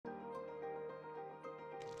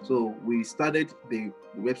So we started the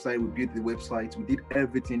website, we built the website, we did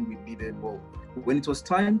everything we needed. But when it was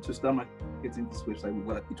time to start marketing this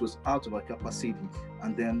website, it was out of our capacity.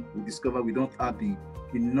 And then we discovered we don't have the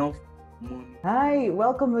enough money. Hi,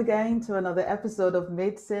 welcome again to another episode of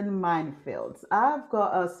Medicine Minefields. I've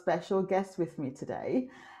got a special guest with me today,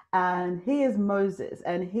 and he is Moses,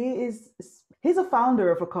 and he's a founder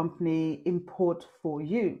of a company, Import for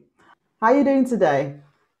You. How are you doing today?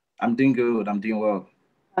 I'm doing good, I'm doing well.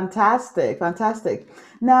 Fantastic, fantastic.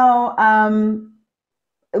 Now,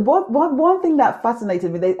 one thing that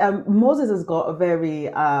fascinated me, Moses has got a very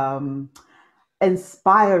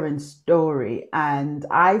inspiring story, and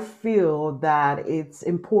I feel that it's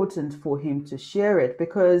important for him to share it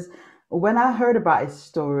because when I heard about his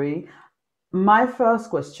story, my first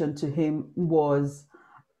question to him was,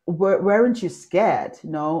 weren't you scared?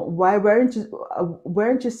 Why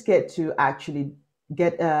weren't you scared to actually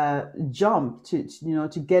get jump to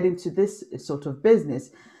get into this sort of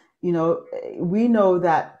business? We know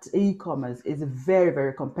that e-commerce is a very,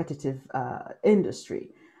 very competitive industry,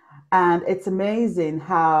 and it's amazing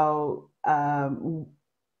how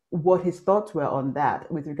what his thoughts were on that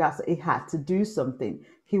with regards to he had to do something.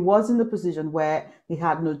 He was in the position where he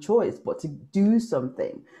had no choice but to do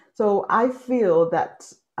something. So I feel that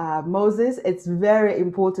Moses, it's very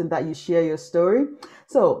important that you share your story.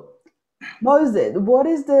 So Moses,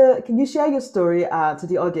 can you share your story to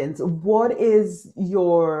the audience? What is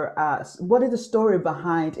the story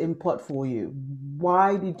behind Import for You?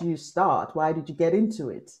 Why did you start? Why did you get into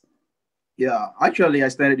it? Yeah, actually, I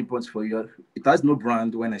started Imports for You. It has no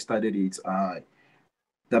brand when I started it.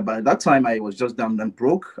 That by that time I was just damn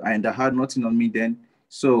broke and I had nothing on me then.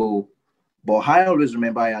 So, but I always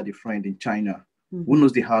remember I had a friend in China who Hmm.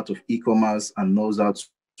 knows the heart of e-commerce and knows how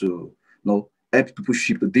to help people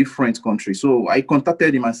ship to different countries. So I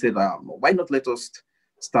contacted him and said, why not let us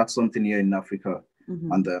start something here in Africa?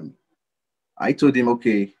 Hmm. And I told him,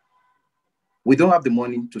 okay, we don't have the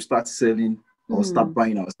money to start selling or start Mm,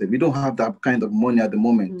 buying ourselves. We don't have that kind of money at the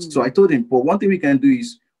moment. So I mm, told him, but one thing we can do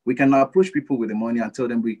is we can approach people with the money and tell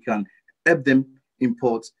them we can help them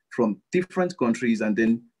import from different countries and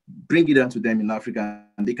then bring it down to them in Africa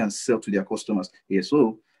and they can sell to their customers here.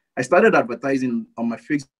 So I started advertising on my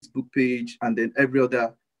Facebook page and then every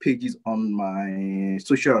other pages on my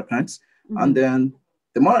social accounts. And mm, then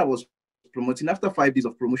the more I was promoting, after 5 days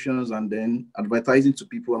of promotions and then advertising to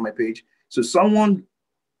people on my page, so someone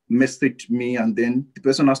messaged me, and then the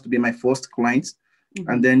person has to be my first client,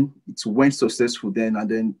 and mm, then it went successful. Then and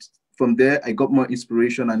then from there, I got more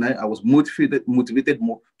inspiration, and I was motivated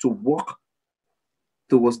more to work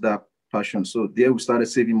towards that passion. So there, we started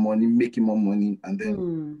saving money, making more money, and then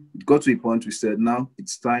mm, it got to a point we said, now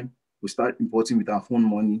it's time we start importing with our own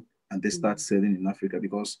money, and they start mm, selling in Africa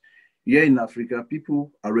because here in Africa,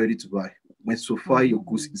 people are ready to buy. When so far your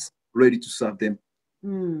goods mm, is ready to serve them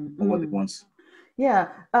mm, for what they mm. want. Yeah.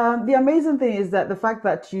 The amazing thing is that the fact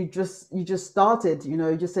that you just started,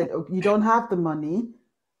 you just said, "Oh, you don't have the money.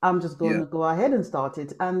 I'm just going Yeah. to go ahead and start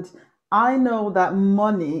it." And I know that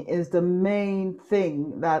money is the main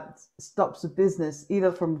thing that stops a business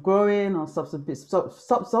either from growing or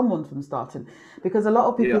stops someone from starting. Because a lot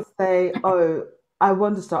of Yeah. people say, "Oh, I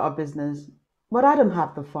want to start a business, but I don't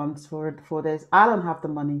have the funds for it for this. I don't have the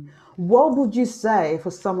money." What would you say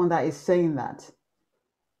for someone that is saying that?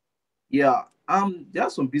 Yeah. There are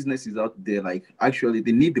some businesses out there like actually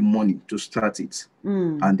they need the money to start it.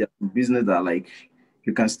 Mm, And there are some business that like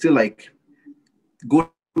you can still like go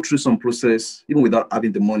through some process even without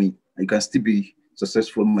having the money. And you can still be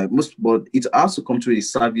successful. But it has to come to a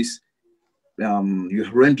service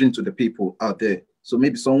you're rendering to the people out there. So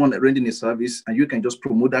maybe someone rendering a service and you can just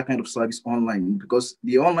promote that kind of service online because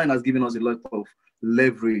the online has given us a lot of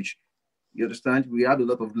leverage. You understand? We have a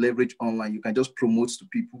lot of leverage online. You can just promote to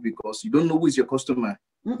people because you don't know who is your customer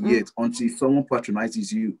mm-mm, yet until someone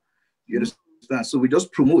patronizes you. You mm, understand? So we just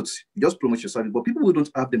promote your service. But people who don't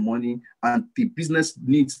have the money and the business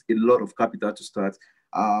needs a lot of capital to start,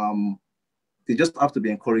 um, they just have to be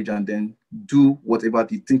encouraged and then do whatever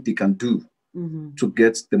they think they can do mhm. to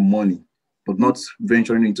get the money, but not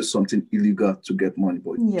venturing into something illegal to get money.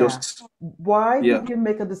 But Yeah. just, Why yeah, did you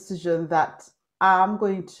make a decision that I'm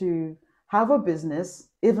going to have a business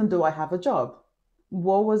even though I have a job?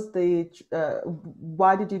 Why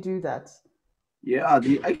did you do that? yeah.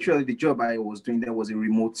 Actually, the job I was doing there was a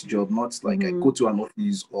remote job, not like I go Mm-hmm. to an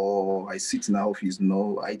office or I sit in an office.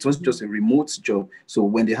 No, it was just Mm-hmm. a remote job. So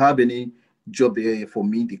when they have any job there for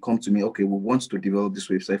me, they come to me. Okay, we want to develop this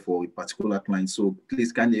website for a particular client. So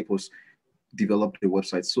please can you help us develop the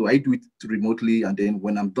website? So I do it remotely, and then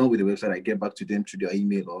when I'm done with the website, I get back to them through their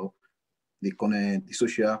email or they connect the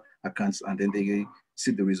social accounts, and then they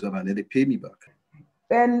see the result, and then they pay me back.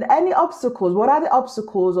 And any obstacles? What are the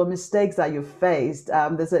obstacles or mistakes that you faced?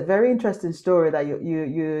 There's a very interesting story that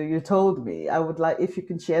you told me. I would like if you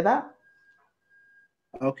can share that.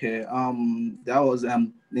 Okay, that was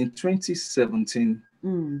in 2017.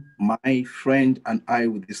 Mm, My friend and I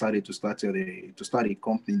we decided to start a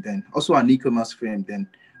company then, also an e-commerce firm then.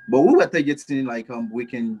 But we were targeting like we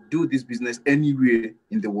can do this business anywhere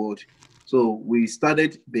in the world. So we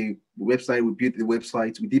started the website, we built the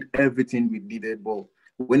website, we did everything we needed. But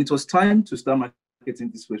when it was time to start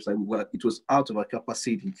marketing this website, it was out of our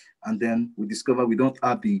capacity. And then we discovered we don't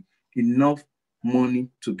have the enough money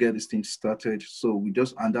to get this thing started. So we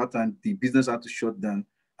just, at that time, the business had to shut down,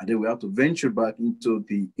 and then we had to venture back into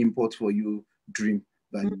the import for you dream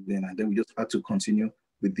back then. And then we just had to continue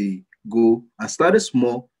with the goal and started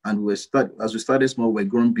small. And as we started small, we're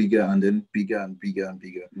growing bigger and then bigger and bigger and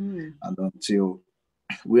bigger. mm, And until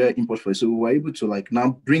we're import for you. So we were able to like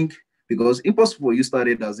now bring, because import for you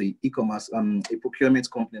started as a e-commerce, a procurement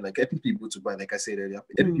company, like helping people to buy, like I said earlier,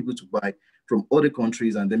 helping mm. people to buy from other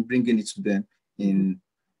countries and then bringing it to them in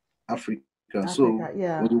Africa. So Africa,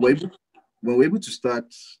 yeah. when we were able to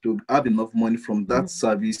start to have enough money from that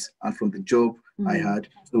service and from the job I Mm, had,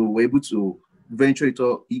 so we were able to venture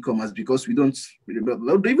into e-commerce because we don't,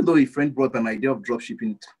 even though a friend brought an idea of drop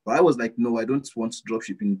shipping, but I was like, no, I don't want drop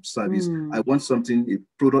shipping service. I mm, want something, a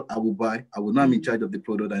product I will buy. I will not be in mm. charge of the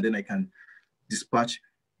product, and then I can dispatch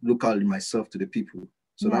locally myself to the people.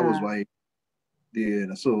 So that was Yeah. why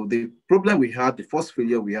the problem we had, the first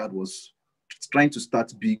failure we had was trying to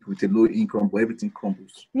start big with a low income, but everything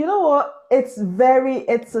crumbles. You know what? It's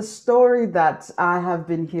a story that I have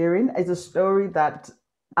been hearing. It's a story that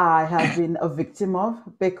I have been a victim of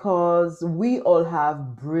because we all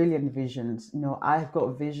have brilliant visions. You know, I've got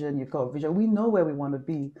a vision, you've got a vision. We know where we want to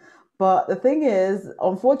be. But the thing is,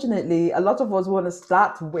 unfortunately, a lot of us want to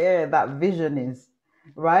start where that vision is,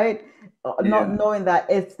 right? Not Yeah, knowing that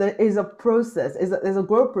there is a process, there's a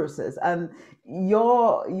growth process, and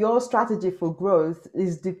your strategy for growth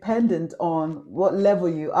is dependent on what level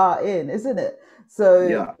you are in, isn't it? So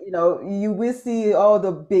yeah, you will see all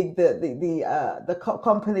the big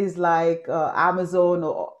companies like Amazon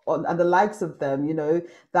and the likes of them,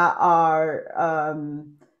 that are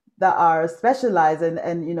that are specialized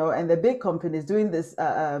and the big companies doing this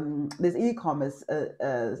e-commerce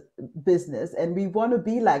business, and we want to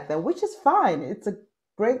be like them, which is fine. It's a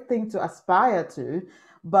great thing to aspire to,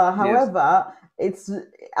 but yes, however, it's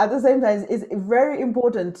at the same time it's very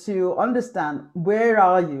important to understand where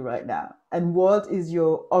are you right now and what is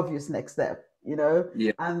your obvious next step, yeah, and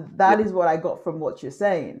yeah. that is what I got from what you're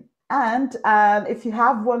saying. And if you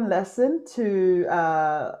have one lesson to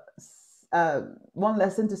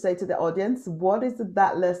say to the audience, what is it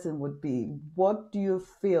that lesson would be? What do you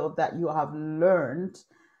feel that you have learned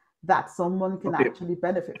that someone can Okay, actually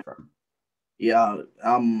benefit from? yeah.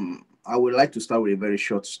 I would like to start with a very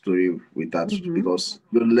short story with that Mm-hmm. because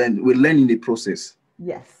we learn in the process.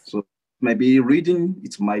 Yes. So it might be reading,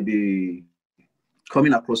 it might be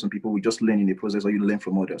coming across some people. We just learn in the process, or you learn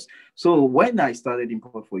from others. So when I started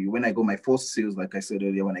import for you, when I got my first sales, like I said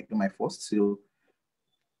earlier, when I got my first sale,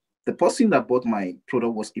 the person that bought my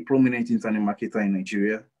product was a prominent internet marketer in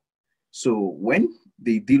Nigeria. So when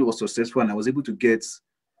the deal was successful and I was able to get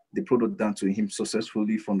the product down to him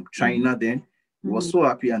successfully from Mm-hmm. China, then he was Mm-hmm. so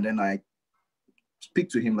happy. And then I speak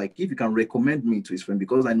to him like if he can recommend me to his friend,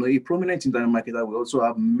 because I know a prominent internet marketer will also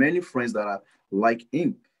have many friends that are like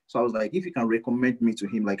him. So I was like, if he can recommend me to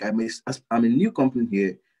him, like I'm a new company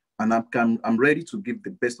here, and I'm ready to give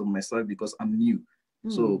the best of myself because I'm new.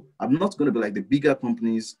 Mm. So I'm not going to be like the bigger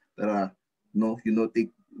companies that are no,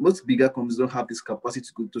 most bigger companies don't have this capacity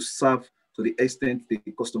to serve to the extent the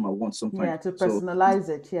customer wants sometimes. Yeah, to So personalize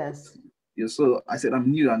it, yes. yeah, so I said, I'm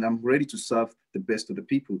new and I'm ready to serve the best of the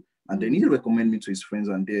people. And then he Mm-hmm. recommended me to his friends.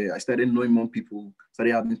 And there I started knowing more people,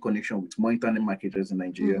 started having connection with more internet marketers in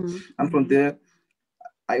Nigeria. Mm-hmm. And from Mm-hmm. there,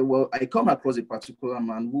 I come across a particular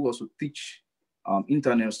man who also teach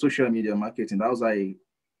internet social media marketing. That was I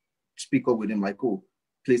speak up with him like, oh,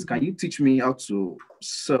 please, can you teach me how to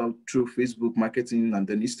sell through Facebook marketing and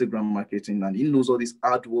then Instagram marketing? And he knows all this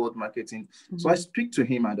AdWord marketing. So I Mm-hmm. speak to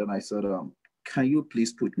him and then I said, can you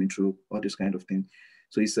please put me through all this kind of thing?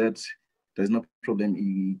 So he said, there's no problem.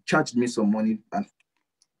 He charged me some money and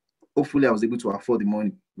hopefully I was able to afford the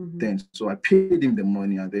money Mm-hmm. then. So I paid him the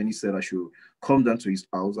money and then he said I should come down to his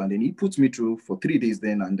house and then he put me through for 3 days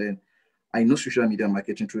then. And then I know social media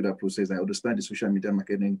marketing through that process. I understand the social media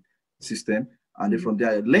marketing system. And then Mm-hmm. from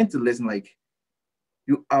there, I learned the lesson like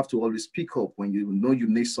you have to always speak up when you know you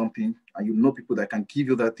need something and you know people that can give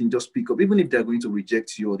you that thing. Just speak up, even if they're going to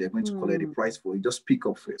reject you or they're going to collect a price for it. Just speak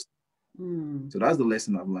up first. So that's the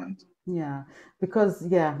lesson I've learned. Yeah, because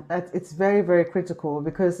it's very, very critical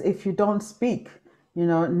because if you don't speak,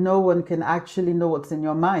 no one can actually know what's in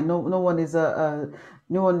your mind. No one is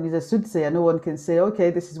no one is a soothsayer. No one can say,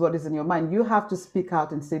 okay, this is what is in your mind. You have to speak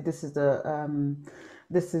out and say this is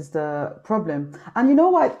the problem. And you know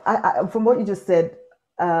what? From what you just said,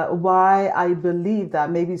 why I believe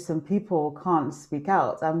that maybe some people can't speak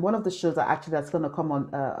out. And one of the shows that actually that's going to come on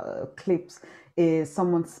clips is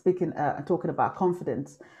someone speaking, talking about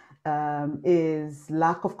confidence, is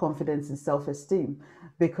lack of confidence and self-esteem,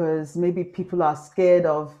 because maybe people are scared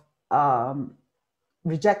of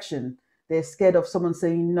rejection. They're scared of someone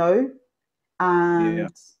saying no, Yeah.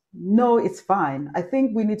 and no, it's fine. I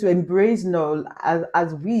think we need to embrace no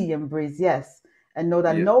as we embrace yes, and know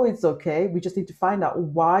that Yeah. no, it's okay. We just need to find out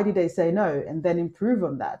why did they say no and then improve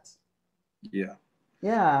on that. Yeah.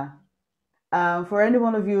 Yeah. For any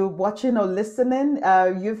one of you watching or listening,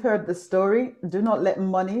 you've heard the story. Do not let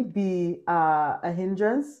money be a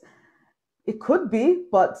hindrance. It could be,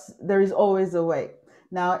 but there is always a way.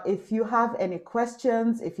 Now, if you have any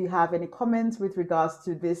questions, if you have any comments with regards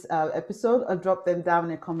to this episode, I'll drop them down in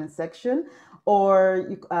the comment section, or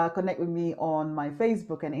you connect with me on my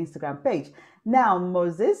Facebook and Instagram page. Now,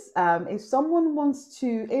 Moses, if someone wants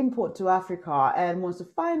to import to Africa and wants to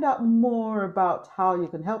find out more about how you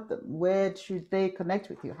can help them, where should they connect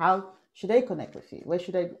with you? How should they connect with you? Where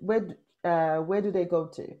do they go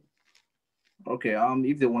to? Okay.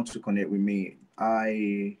 If they want to connect with me,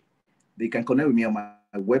 they can connect with me on my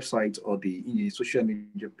website or the social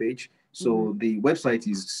media page. So the website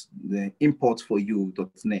is the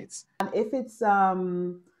importforyou.net. And if it's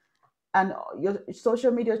and your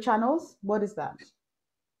social media channels, what is that?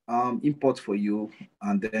 Import for you,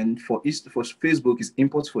 and then for Facebook is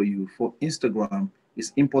import for you. For Instagram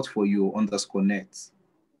is import for you _net.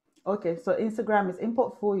 Okay, so Instagram is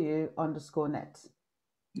import for you _net.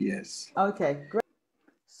 Yes. Okay, great.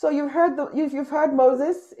 So you've heard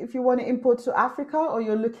Moses. If you want to import to Africa or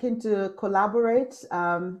you're looking to collaborate,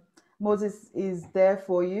 Moses is there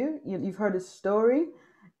for you. You've heard his story.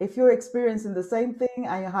 If you're experiencing the same thing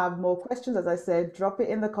and you have more questions, as I said, drop it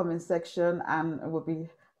in the comment section and we'll be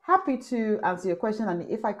happy to answer your question. And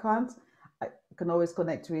if I can't, I can always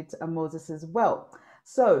connect with Moses as well.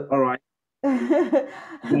 So, all right.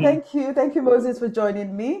 thank you, Moses, for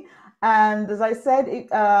joining me. And as I said,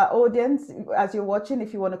 audience, as you're watching,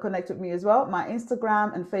 if you want to connect with me as well, my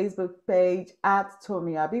Instagram and Facebook page at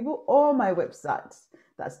Tomi Abibu, or my website,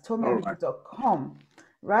 that's tomiabibu.com,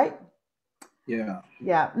 right? Yeah.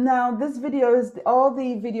 Yeah. Now, all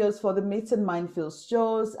the videos for the Myths and Minefields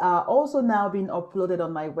shows are also now being uploaded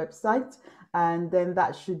on my website. And then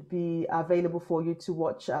that should be available for you to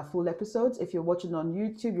watch full episodes. If you're watching on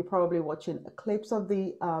YouTube, you're probably watching clips of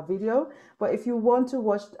the video. But if you want to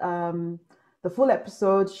watch the full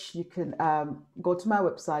episode, you can go to my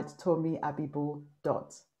website,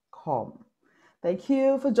 tomiabibu.com. Thank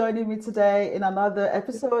you for joining me today in another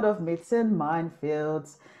episode of Myths and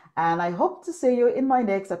Minefields. And I hope to see you in my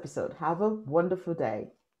next episode. Have a wonderful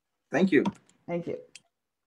day. Thank you. Thank you.